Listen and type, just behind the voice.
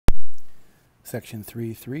Section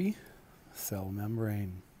 3.3, cell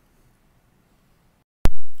membrane.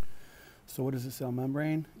 So what is a cell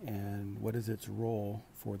membrane and what is its role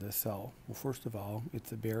for the cell? Well, first of all,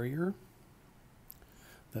 it's a barrier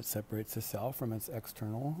that separates the cell from its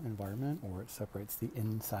external environment, or it separates the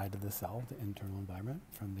inside of the cell, the internal environment,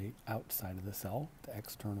 from the outside of the cell, the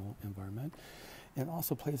external environment. And it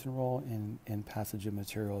also plays a role in passage of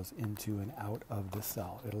materials into and out of the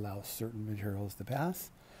cell. It allows certain materials to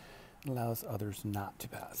pass. It allows others not to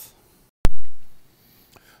pass.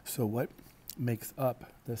 So what makes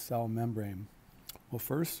up the cell membrane? Well,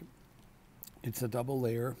 first, it's a double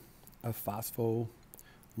layer of phospholipid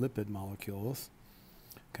molecules.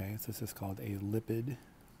 Okay, so this is called a lipid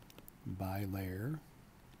bilayer,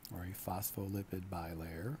 or a phospholipid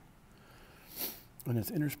bilayer. And it's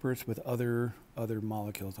interspersed with other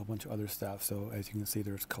molecules, a bunch of other stuff. So as you can see,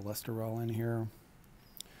 there's cholesterol in here.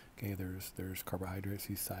 Okay, there's carbohydrates,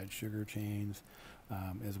 these side sugar chains,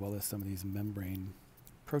 as well as some of these membrane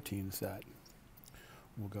proteins that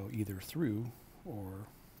will go either through or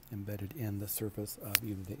embedded in the surface of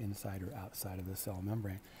either the inside or outside of the cell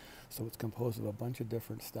membrane. So it's composed of a bunch of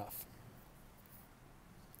different stuff.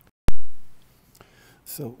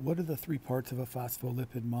 So what are the three parts of a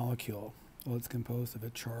phospholipid molecule? Well, it's composed of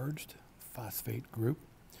a charged phosphate group.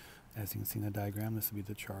 As you can see in the diagram, this would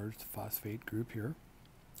be the charged phosphate group here.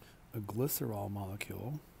 A glycerol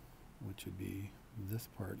molecule, which would be this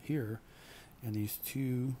part here, and these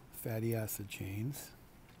two fatty acid chains,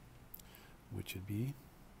 which would be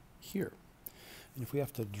here. And if we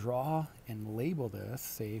have to draw and label this,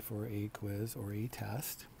 say for a quiz or a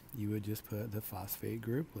test, you would just put the phosphate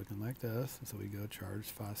group looking like this. So we go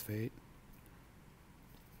charged phosphate,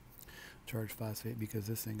 because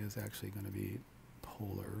this thing is actually going to be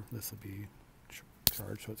polar. This will be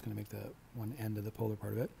charged, so it's going to make the one end of the polar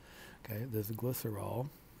part of it. Okay, there's a glycerol,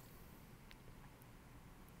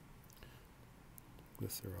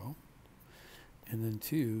 and then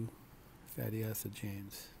two fatty acid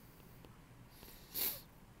chains.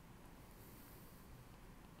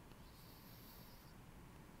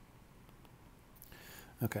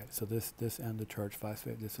 Okay, so this end, the charged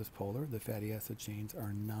phosphate, this is polar. The fatty acid chains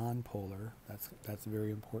are non-polar. That's a very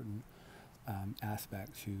important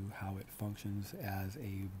aspect to how it functions as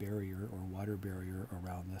a barrier or water barrier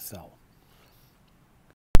around the cell.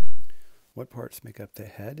 What parts make up the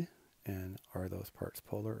head, and are those parts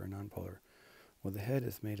polar or non-polar? Well, the head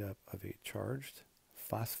is made up of a charged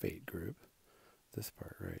phosphate group, this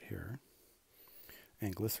part right here,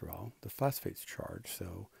 and glycerol. The phosphate's charged,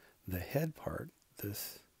 so the head part,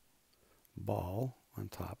 this ball on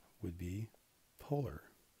top, would be polar.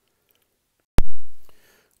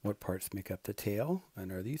 What parts make up the tail,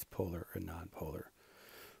 and are these polar or non-polar?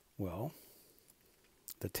 Well,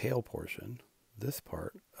 the tail portion, this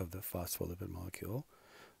part of the phospholipid molecule,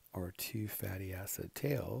 are two fatty acid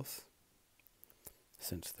tails.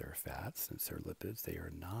 Since they're fats, since they're lipids, they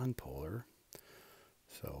are non-polar,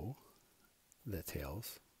 so the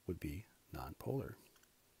tails would be non-polar.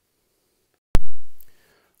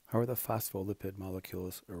 How are the phospholipid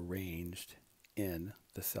molecules arranged in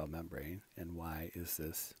the cell membrane, and why is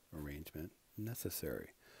this arrangement necessary?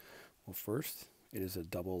 Well, first, it is a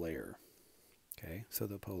double layer. Okay, so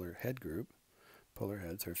the polar head group, polar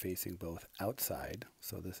heads are facing both outside,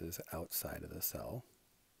 so this is outside of the cell,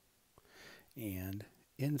 and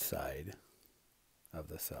inside of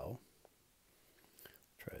the cell.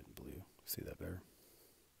 Try it in blue, see that better?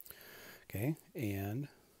 Okay, and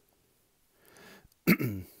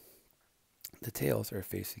the tails are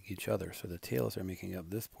facing each other, so the tails are making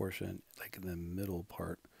up this portion, like in the middle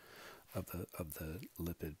part of the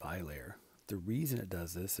lipid bilayer. The reason it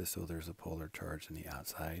does this is so there's a polar charge in the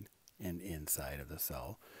outside and inside of the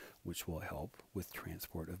cell, which will help with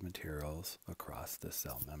transport of materials across the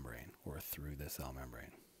cell membrane or through the cell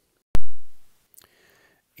membrane.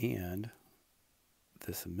 And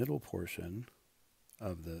this middle portion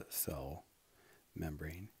of the cell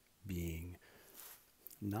membrane being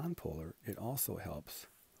non-polar, it also helps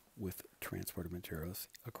with transport of materials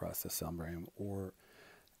across the cell membrane, or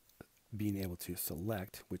being able to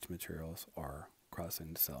select which materials are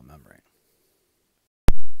crossing the cell membrane.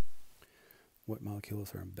 What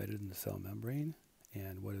molecules are embedded in the cell membrane,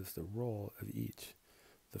 and what is the role of each?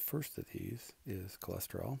 The first of these is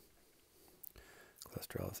cholesterol.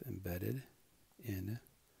 Cholesterol is embedded in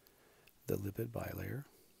the lipid bilayer.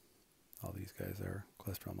 All these guys are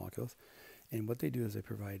cholesterol molecules. And what they do is they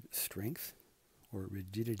provide strength or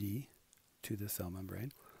rigidity to the cell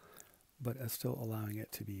membrane, but still allowing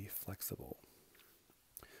it to be flexible.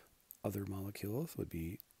 Other molecules would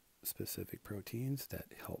be specific proteins that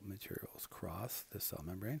help materials cross the cell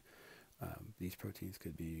membrane. These proteins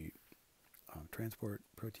could be transport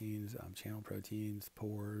proteins, channel proteins,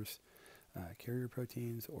 pores, carrier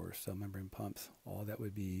proteins, or cell membrane pumps. All that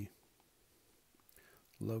would be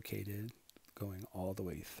located going all the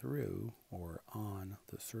way through or on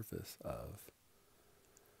the surface of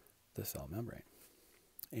the cell membrane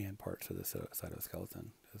and parts of the cytoskeleton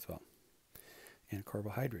as well. And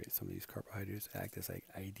carbohydrates. Some of these carbohydrates act as like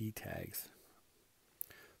ID tags.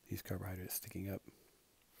 These carbohydrates sticking up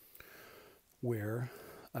where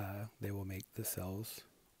they will make the cells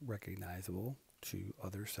recognizable to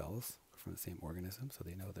other cells from the same organism, so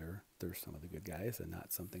they know they're some of the good guys and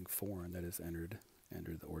not something foreign that has entered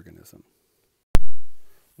the organism.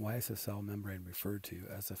 Why is the cell membrane referred to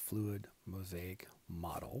as a fluid mosaic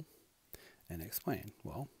model? And explain.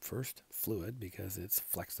 Well, first, fluid, because it's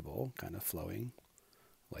flexible, kind of flowing,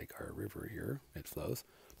 like our river here, it flows.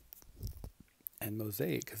 And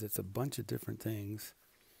mosaic, because it's a bunch of different things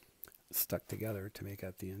stuck together to make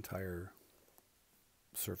up the entire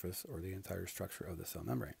surface or the entire structure of the cell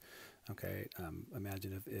membrane. Okay,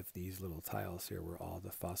 imagine if these little tiles here were all the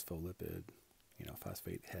phospholipid,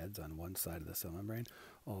 phosphate heads on one side of the cell membrane.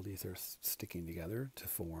 All these are sticking together to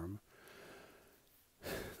form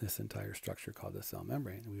this entire structure called the cell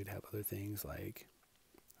membrane. We would have other things like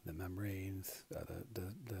the membranes, the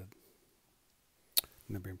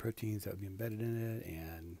membrane proteins that would be embedded in it,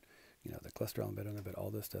 and the cholesterol embedded in it. But all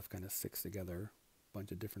this stuff kind of sticks together. A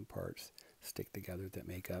bunch of different parts stick together that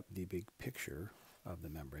make up the big picture of the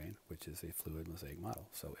membrane, which is a fluid mosaic model.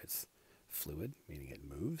 So it's fluid, meaning it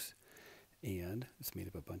moves, and it's made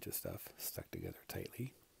up of a bunch of stuff stuck together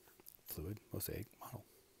tightly. Fluid mosaic model.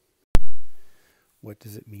 What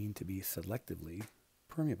does it mean to be selectively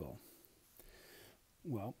permeable?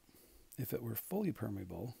 Well, if it were fully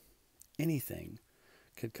permeable, anything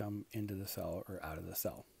could come into the cell or out of the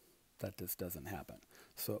cell. That just doesn't happen.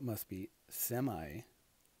 So it must be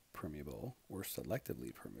semi-permeable or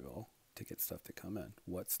selectively permeable to get stuff to come in.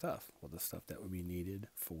 What stuff? Well, the stuff that would be needed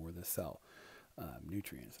for the cell.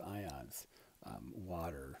 Nutrients, ions,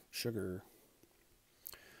 water, sugar,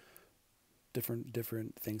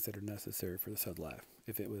 different things that are necessary for the cell life.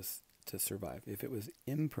 If it was to survive, if it was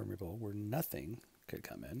impermeable, where nothing could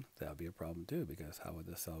come in, that would be a problem too, because how would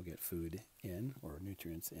the cell get food in or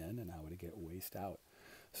nutrients in, and how would it get waste out?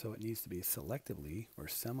 So it needs to be selectively or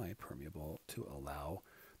semi-permeable to allow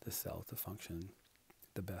the cell to function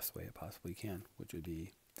the best way it possibly can, which would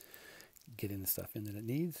be getting the stuff in that it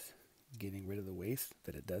needs, getting rid of the waste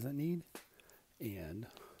that it doesn't need, and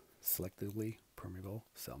selectively permeable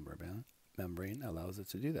cell membrane allows it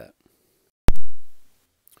to do that.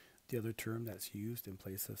 The other term that's used in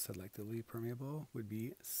place of selectively permeable would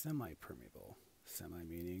be semi-permeable. Semi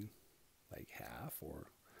meaning like half, or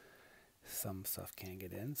some stuff can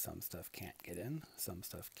get in, some stuff can't get in, some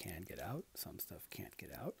stuff can get out, some stuff can't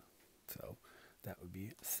get out. So that would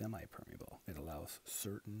be semi-permeable. It allows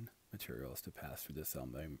certain materials to pass through the cell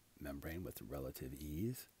membrane with relative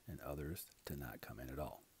ease and others to not come in at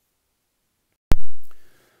all.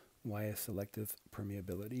 Why is selective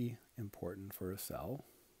permeability important for a cell?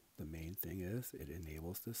 The main thing is it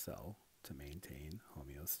enables the cell to maintain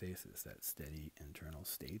homeostasis, that steady internal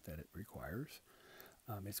state that it requires.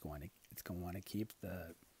 It's going to want to keep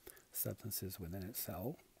the substances within its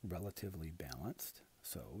cell relatively balanced.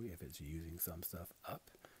 So if it's using some stuff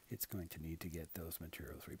up, it's going to need to get those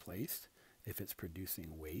materials replaced. If it's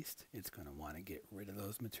producing waste, it's going to want to get rid of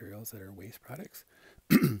those materials that are waste products.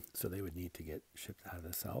 So they would need to get shipped out of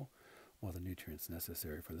the cell, while the nutrients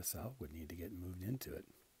necessary for the cell would need to get moved into it.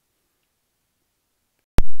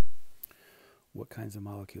 What kinds of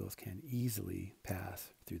molecules can easily pass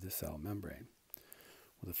through the cell membrane?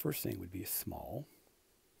 Well, the first thing would be small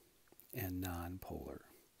and nonpolar.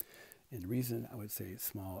 And the reason I would say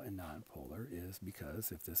small and nonpolar is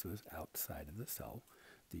because if this was outside of the cell,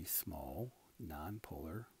 these small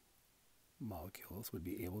nonpolar molecules would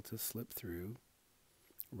be able to slip through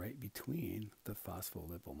right between the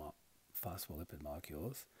phospholipid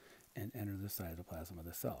molecules and enter the cytoplasm of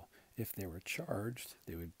the cell. If they were charged,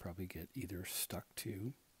 they would probably get either stuck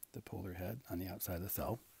to the polar head on the outside of the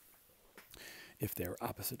cell. If they were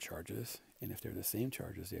opposite charges, and if they're the same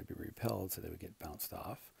charges, they would be repelled, so they would get bounced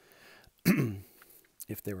off.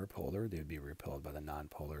 If they were polar, they would be repelled by the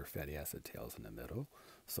nonpolar fatty acid tails in the middle.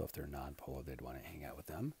 So if they're nonpolar, they'd want to hang out with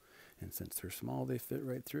them. And since they're small, they fit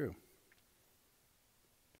right through.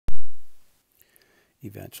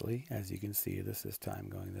 Eventually, as you can see, this is time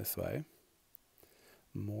going this way.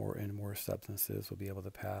 More and more substances will be able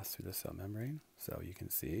to pass through the cell membrane. So you can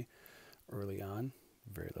see early on,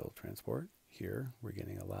 very little transport. Here, we're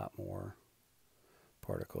getting a lot more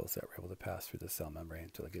particles that were able to pass through the cell membrane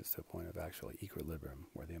until it gets to a point of actual equilibrium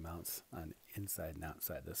where the amounts on inside and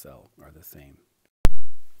outside the cell are the same.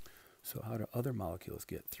 So how do other molecules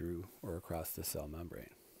get through or across the cell membrane?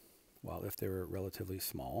 Well, if they're relatively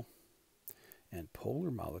small and polar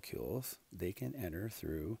molecules, they can enter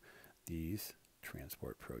through these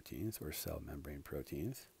transport proteins or cell membrane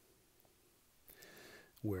proteins,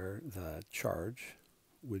 where the charge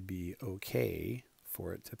would be okay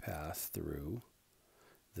for it to pass through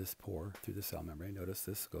this pore through the cell membrane. Notice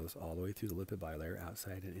this goes all the way through the lipid bilayer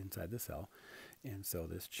outside and inside the cell. And so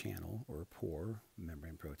this channel or pore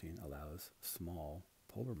membrane protein allows small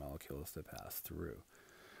polar molecules to pass through.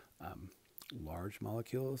 Large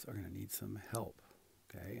molecules are going to need some help.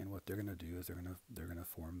 Okay, and what they're going to do is they're going to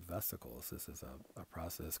form vesicles. This is a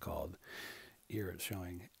process called, here it's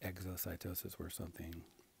showing exocytosis, where something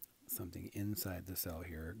inside the cell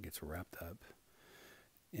here gets wrapped up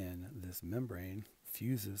in this membrane,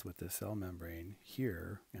 fuses with the cell membrane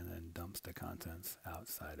here, and then dumps the contents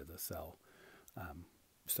outside of the cell.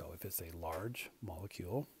 So if it's a large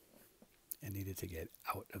molecule and needed to get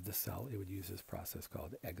out of the cell, it would use this process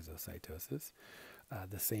called exocytosis.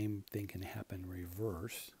 The same thing can happen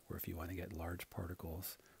reverse, where if you want to get large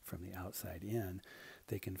particles from the outside in,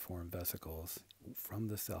 they can form vesicles from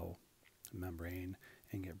the cell membrane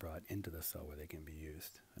and get brought into the cell where they can be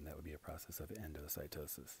used. And that would be a process of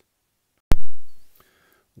endocytosis.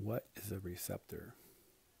 What is a receptor?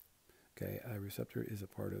 Okay, a receptor is a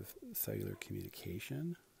part of cellular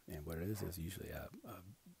communication, and what it is usually a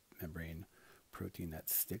membrane protein that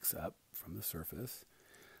sticks up from the surface,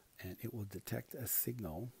 and it will detect a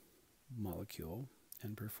signal molecule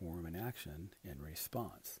and perform an action in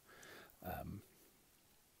response.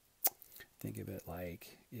 Think of it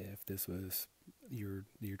like if this was you're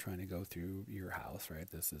trying to go through your house, right?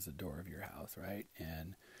 This is the door of your house, right?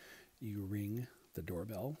 And you ring the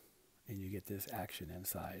doorbell and you get this action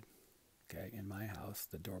inside. Okay, in my house,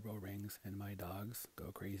 the doorbell rings and my dogs go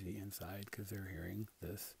crazy inside because they're hearing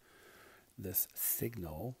this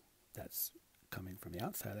signal that's coming from the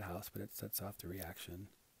outside of the house, but it sets off the reaction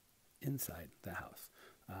inside the house.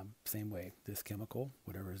 Same way, this chemical,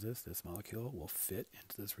 whatever is this molecule, will fit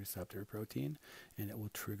into this receptor protein, and it will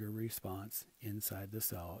trigger response inside the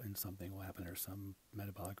cell, and something will happen, or some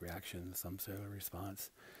metabolic reaction, some cellular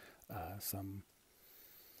response, some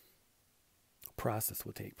process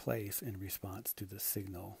will take place in response to the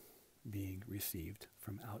signal being received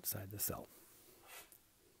from outside the cell.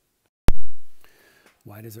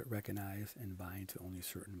 Why does it recognize and bind to only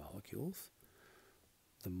certain molecules?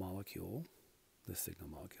 The molecule, the signal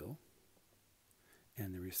molecule,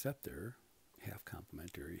 and the receptor have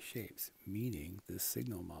complementary shapes, meaning the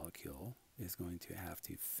signal molecule is going to have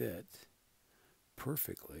to fit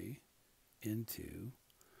perfectly into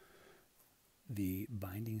the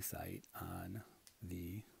binding site on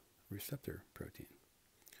the receptor protein.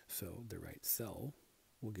 So the right cell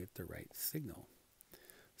will get the right signal.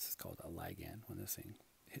 This is called a ligand when this thing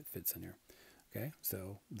fits in here. Okay,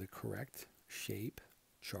 so the correct shape,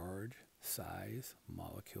 charge, size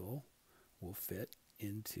molecule will fit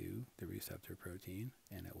into the receptor protein,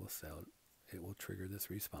 and it will trigger this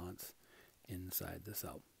response inside the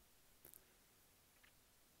cell.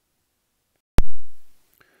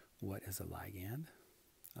 What is a ligand?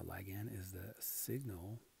 A ligand is the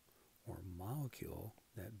signal or molecule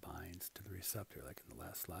that binds to the receptor. Like in the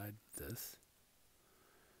last slide, this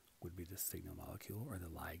would be the signal molecule or the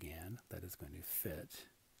ligand that is going to fit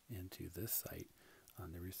into this site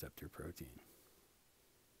on the receptor protein.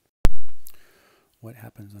 What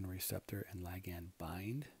happens when a receptor and ligand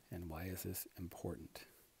bind, and why is this important?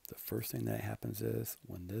 The first thing that happens is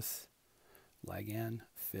when this ligand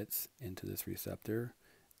fits into this receptor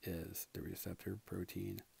is the receptor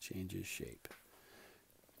protein changes shape.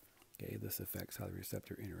 Okay, this affects how the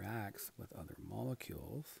receptor interacts with other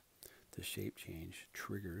molecules. The shape change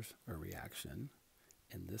triggers a reaction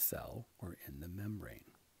in the cell or in the membrane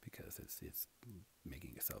because it's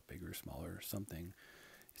making itself bigger, smaller, something.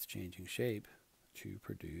 It's changing shape to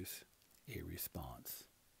produce a response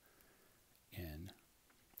in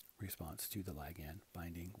response to the ligand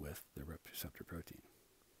binding with the receptor protein.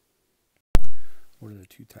 What are the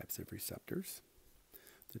two types of receptors?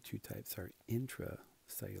 The two types are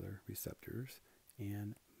intracellular receptors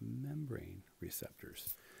and membrane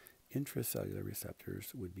receptors. Intracellular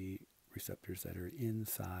receptors would be receptors that are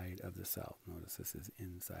inside of the cell. Notice this is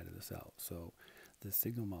inside of the cell. So the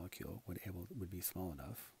signal molecule would be small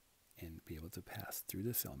enough and be able to pass through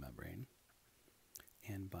the cell membrane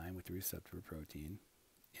and bind with the receptor protein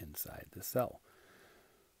inside the cell.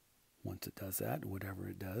 Once it does that, whatever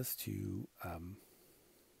it does to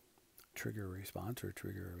trigger a response or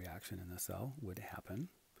trigger a reaction in the cell would happen.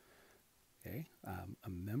 Okay, a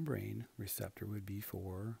membrane receptor would be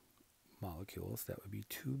for molecules that would be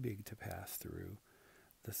too big to pass through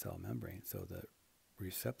the cell membrane. So the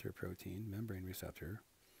receptor protein, membrane receptor,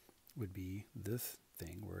 would be this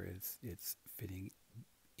thing where it's fitting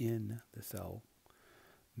in the cell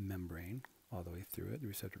membrane all the way through it. The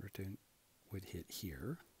receptor protein would hit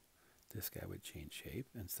here. This guy would change shape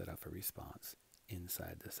and set off a response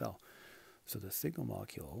inside the cell. So the signal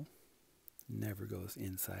molecule never goes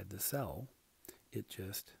inside the cell. It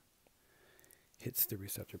just hits the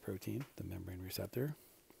receptor protein, the membrane receptor,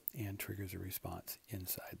 and triggers a response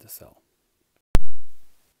inside the cell.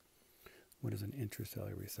 What is an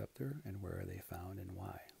intracellular receptor and where are they found and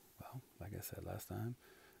why? Well, like I said last time,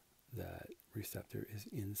 that receptor is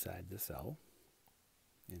inside the cell,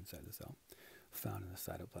 found in the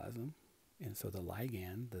cytoplasm. And so the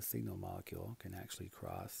ligand, the signal molecule, can actually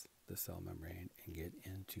cross the cell membrane and get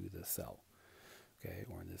into the cell. Okay,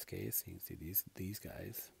 or in this case, you can see these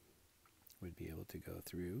guys would be able to go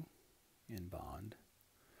through and bond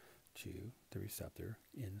to the receptor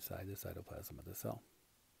inside the cytoplasm of the cell.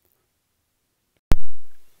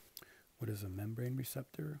 What is a membrane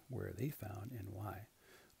receptor? Where are they found and why?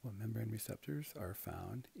 Well, membrane receptors are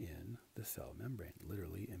found in the cell membrane,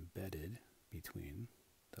 literally embedded between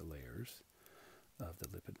the layers of the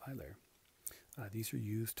lipid bilayer. These are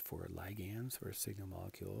used for ligands or signal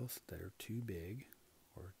molecules that are too big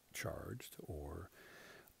or charged or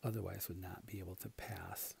otherwise would not be able to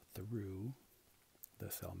pass through the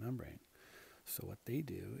cell membrane. So what they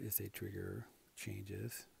do is they trigger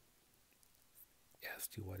changes as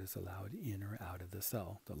to what is allowed in or out of the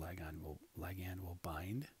cell. The ligand will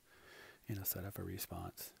bind and it'll set up a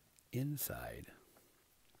response inside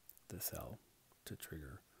the cell to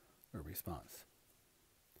trigger a response.